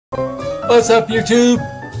What's up, YouTube?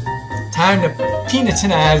 Time to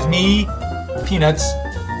peanutize me. Peanuts.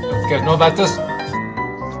 You guys know about this?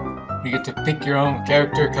 You get to pick your own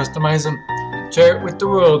character, customize them, and share it with the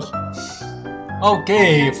world.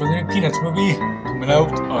 Okay, for the new Peanuts movie coming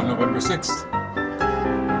out on November 6th.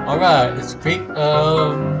 Alright, let's create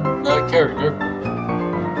a character.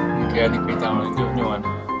 Okay, I didn't create that one. Let's do a new one.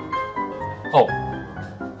 Oh.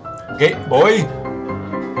 Okay, boy.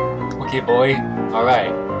 Okay, boy.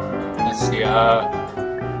 Alright. Let's see, oh,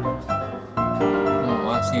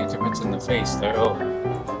 I see a difference in the face there. Oh.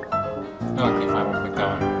 Okay, fine, we'll pick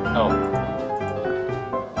that one. Oh.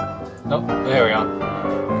 Oh, there we go.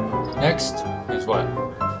 Next is what?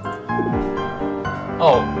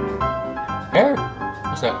 Oh. Hair?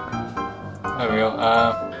 What's that? There we go.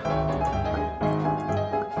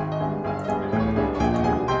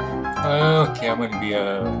 Okay, I'm gonna be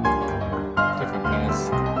a different penis.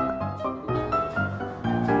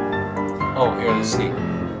 Oh, here, let's see.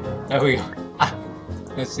 There we go. Ah,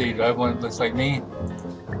 let's see, do I have one that looks like me?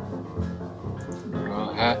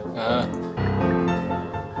 Well, hat,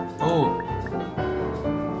 oh.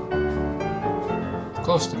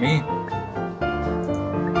 Close to me.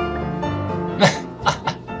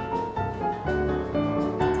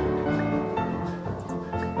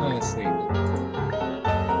 Let's see.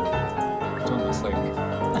 Don't look like me.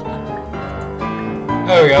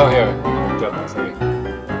 There we go, here. Don't look like me.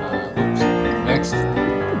 Oops. Next.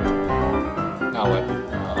 Now what?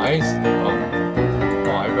 Eyes? Oh,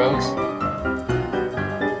 eyebrows.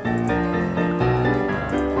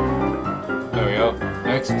 There we go.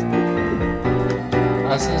 Next.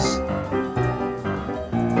 Glasses.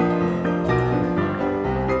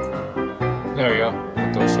 There we go.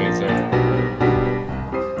 Put those shades there.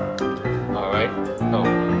 Alright. Oh.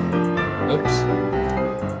 Oops.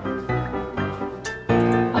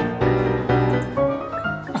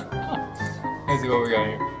 Let's see what we got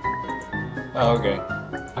here. Oh, okay.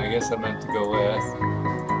 I guess I meant to go with...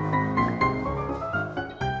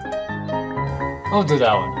 I'll do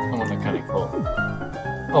that one. That one's kind of cool.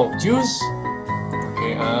 Oh, juice?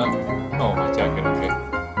 Okay, oh, my jacket, okay.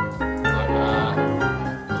 But,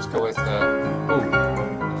 let's go with, oh.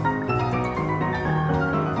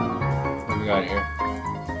 What do we got here?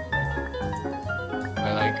 I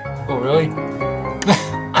like... Oh, really?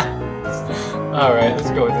 Alright,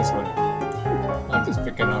 let's go with this one. I'm just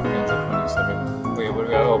picking out pants up on this of it. Wait, what do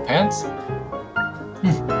we got? Oh, pants?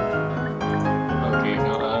 Okay,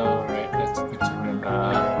 no, alright, let's put you in,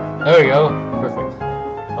 there we go. Perfect.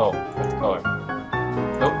 Oh, that's the color.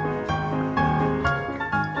 Oh.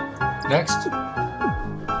 Next.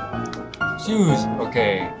 Shoes.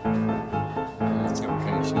 Okay. Let's see what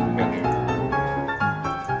kind of shoes we got here.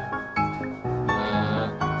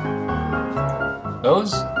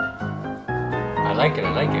 Those? I like it,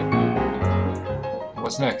 I like it.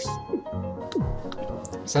 What's next?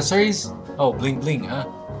 Accessories? Oh, bling bling, huh?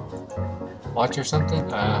 Watch or something?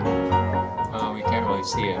 We can't really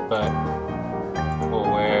see it, but we'll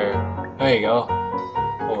wear... There you go.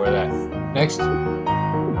 We'll wear that. Next.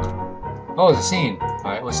 Oh, it's a scene.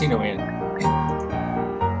 Alright, what scene are we in?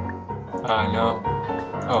 No.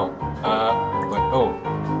 Oh, what? Oh.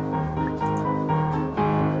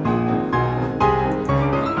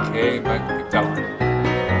 Okay, I can pick that one.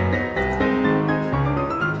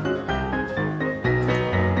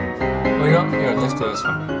 Oh, you know, here, let's do this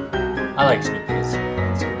one. I like Snoopy's.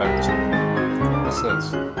 Let's go back to Snoopy. What's this?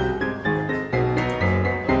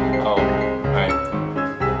 Oh, alright.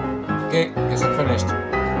 Okay, guess I'm finished.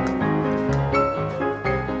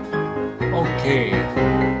 Okay.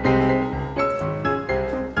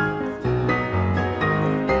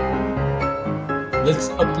 Let's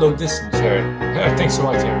upload this and share it. Thanks for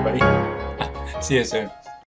watching, everybody. See you soon.